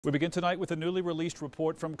We begin tonight with a newly released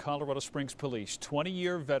report from Colorado Springs Police.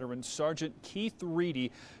 20-year veteran Sergeant Keith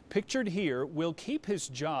Reedy, pictured here, will keep his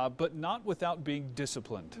job, but not without being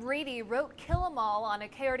disciplined. Reedy wrote "Kill 'em all" on a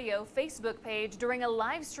KRDO Facebook page during a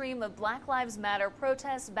live stream of Black Lives Matter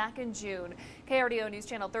protests back in June. KRDO News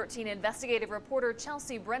Channel 13 investigative reporter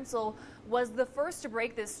Chelsea Brentzel was the first to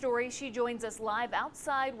break this story. She joins us live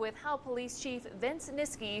outside with how Police Chief Vince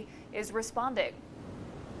Niski is responding.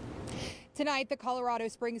 Tonight, the Colorado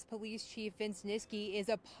Springs Police Chief Vince Niski is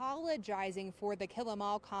apologizing for the "kill 'em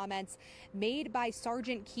all" comments made by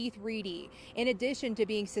Sergeant Keith Reedy. In addition to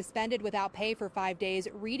being suspended without pay for 5 days,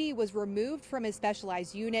 Reedy was removed from his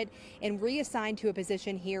specialized unit and reassigned to a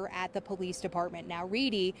position here at the police department. Now,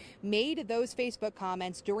 Reedy made those Facebook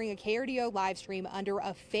comments during a KRDO live stream under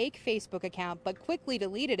a fake Facebook account, but quickly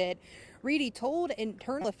deleted it. Reedy told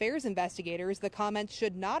internal affairs investigators the comments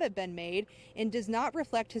should not have been made and does not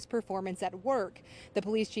reflect his performance at work. The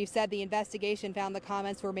police chief said the investigation found the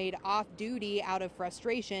comments were made off duty out of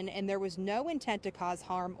frustration and there was no intent to cause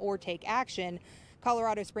harm or take action.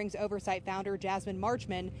 Colorado Springs Oversight founder Jasmine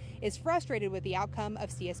Marchman is frustrated with the outcome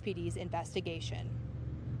of CSPD's investigation.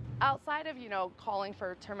 Outside of, calling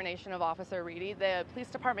for termination of Officer Reedy, the police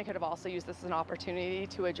department could have also used this as an opportunity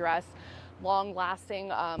to address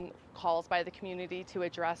long-lasting calls by the community to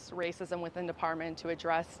address racism within the department, to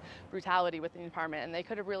address brutality within the department. And they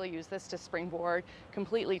could have really used this to springboard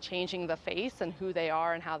completely changing the face and who they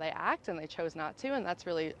are and how they act, and they chose not to, and that's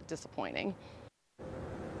really disappointing.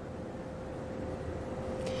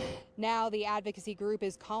 Now, the advocacy group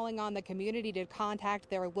is calling on the community to contact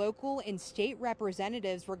their local and state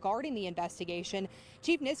representatives regarding the investigation.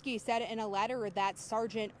 Chief Niski said in a letter that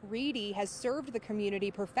Sergeant Reedy has served the community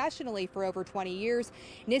professionally for over 20 years.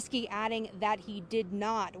 Niski adding that he did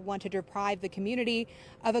not want to deprive the community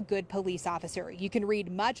of a good police officer. You can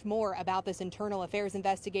read much more about this internal affairs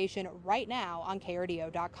investigation right now on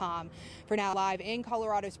KRDO.com. For now, live in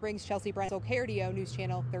Colorado Springs, Chelsea Brentzel, KRDO News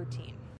Channel 13.